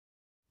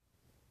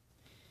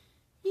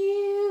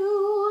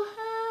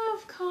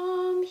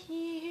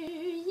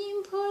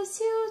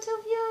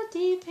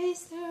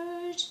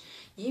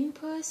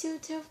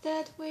pursuit of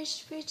that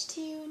wish which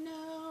till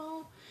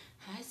now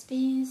has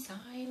been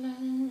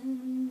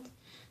silent,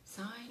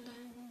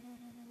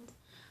 silent.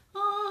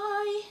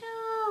 I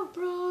have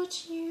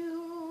brought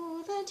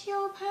you that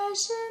your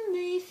passion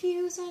may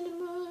fuse and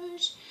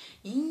merge.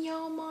 In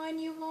your mind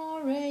you've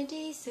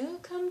already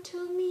succumbed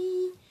to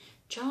me,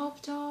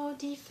 dropped all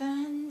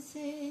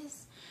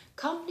defenses,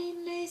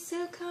 completely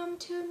succumbed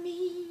to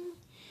me.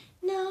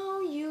 Now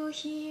you're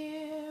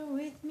here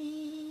with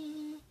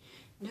me,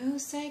 no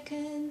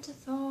second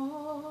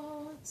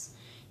thoughts.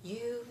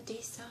 You've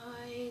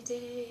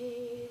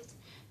decided,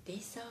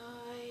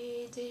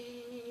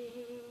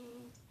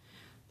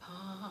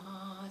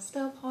 past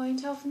the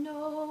point of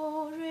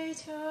no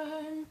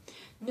return,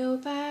 no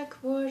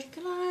backward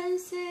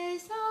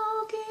glances.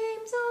 Our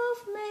games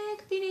of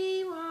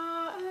make-believe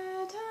are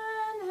at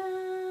an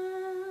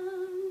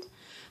end.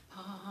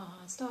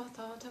 Past the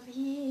thought of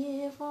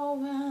evil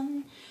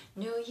when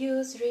no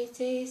use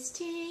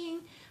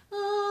resisting.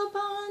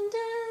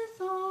 Abandon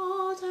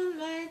thought and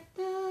let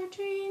the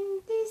dream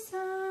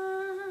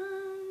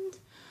descend.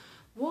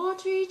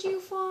 What rich you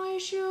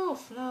find shall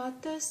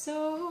flood the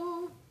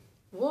soul?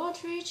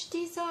 What rich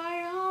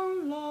desire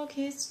unlock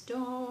its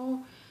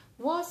door?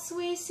 What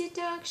sweet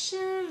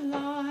seduction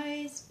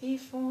lies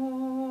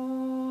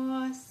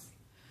before us?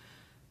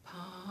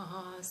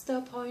 Past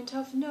the point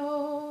of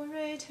no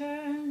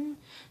return,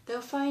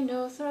 the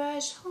final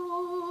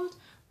threshold.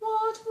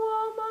 What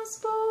warm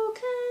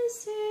unspoken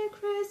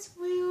secrets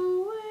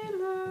will we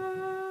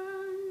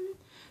learn?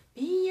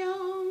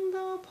 Beyond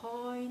the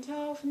point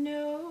of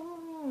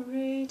no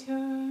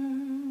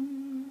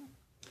return.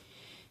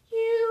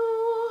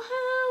 You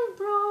have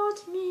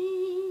brought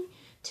me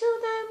to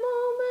that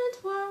moment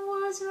when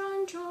words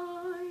run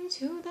dry,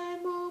 to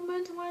that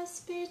moment when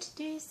speech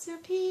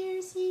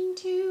disappears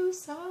into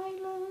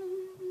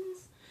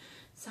silence,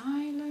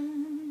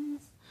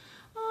 silence.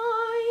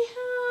 I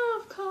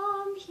have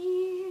come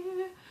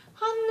here,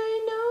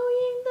 hardly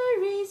knowing the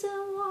reason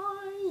why.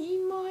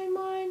 In my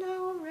mind I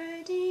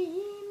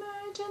already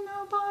imagine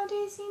our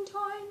bodies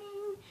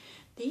entwining,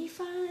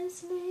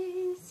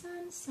 defenseless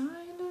and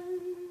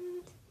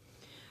silent.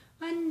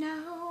 And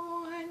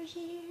now I'm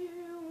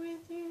here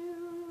with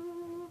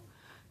you,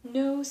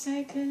 no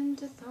second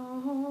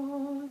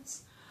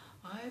thoughts.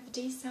 I've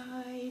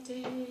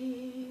decided.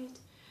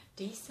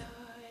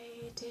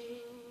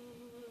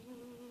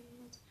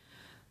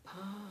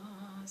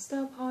 Past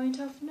the point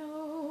of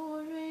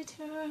no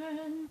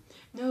return,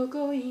 no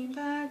going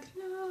back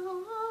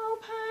now. Our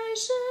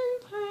passion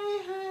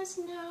play has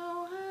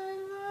now at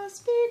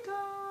last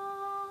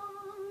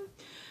begun.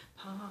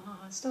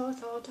 Past all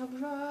thought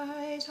of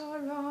right or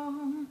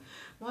wrong,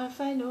 one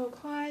final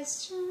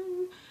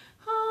question.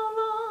 How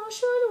long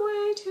should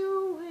we to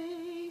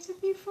wait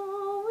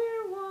before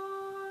we're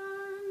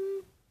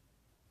one?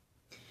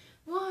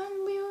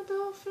 When will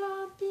the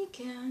flood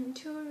begin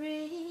to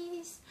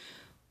raise?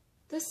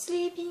 The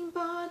sleeping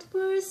bud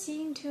bursts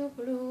into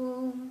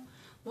bloom.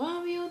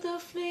 When will the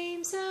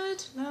flames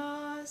at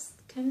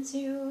last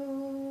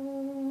consume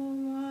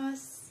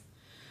us?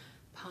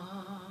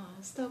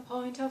 Past the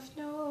point of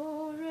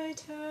no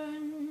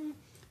return,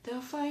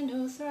 the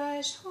final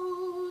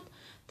threshold.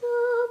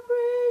 The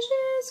bridge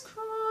is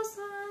crossed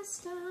and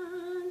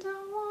stand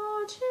and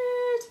watch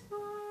it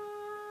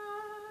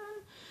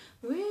burn.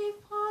 We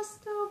passed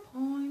the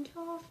point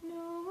of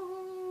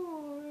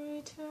no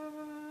return.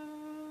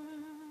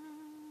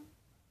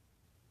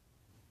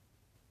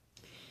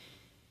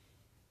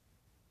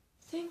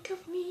 Think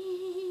of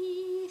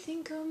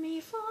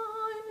me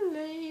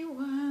finally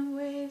when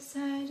we've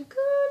said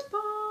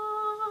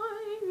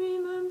goodbye.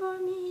 Remember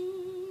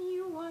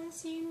me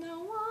once in a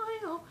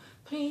while.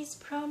 Please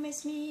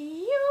promise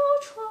me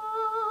you'll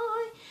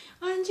try,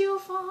 and you'll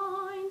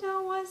find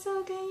that once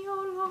again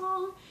you'll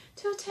long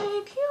to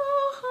take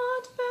your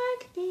heart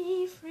back,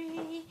 be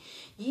free.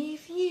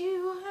 If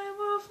you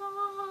ever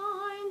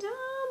find a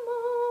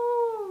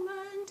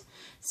moment,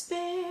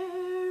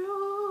 spare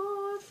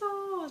a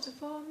thought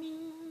for me.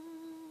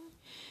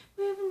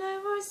 We've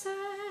never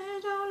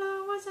said our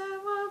love was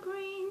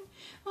evergreen,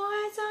 or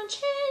as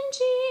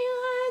unchanging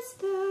as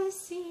the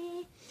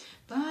sea.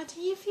 But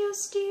if you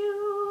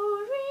still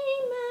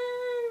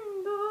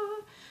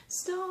remember,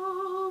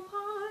 stop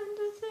and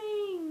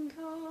think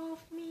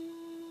of me.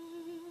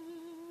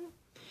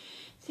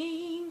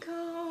 Think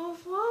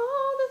of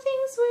all the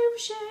things we've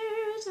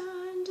shared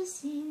and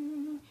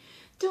seen.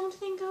 Don't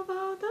think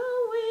about the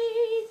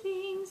way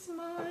things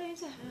might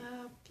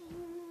have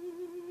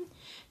been.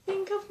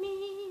 Think of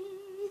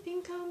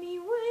me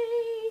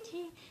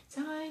waiting,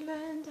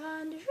 silent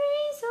and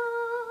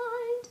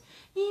resigned.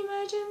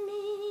 Imagine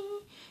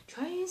me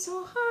trying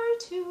so hard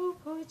to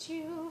put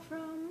you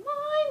from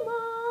my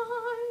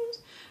mind.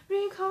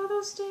 Recall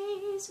those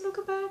days,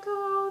 look back at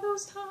all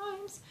those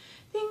times.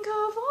 Think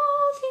of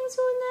all things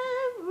we'll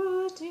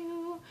never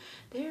do.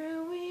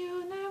 There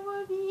will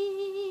never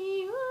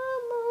be a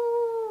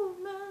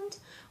moment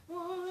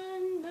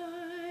when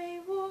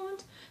I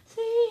won't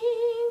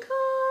think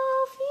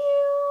of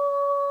you.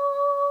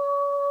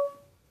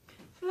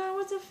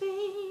 Flowers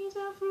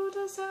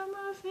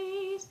summer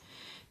fades.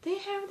 They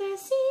have their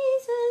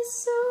seasons,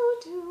 so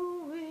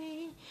do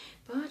we.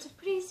 But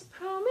please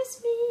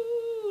promise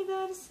me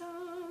that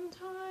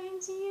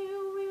sometimes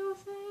you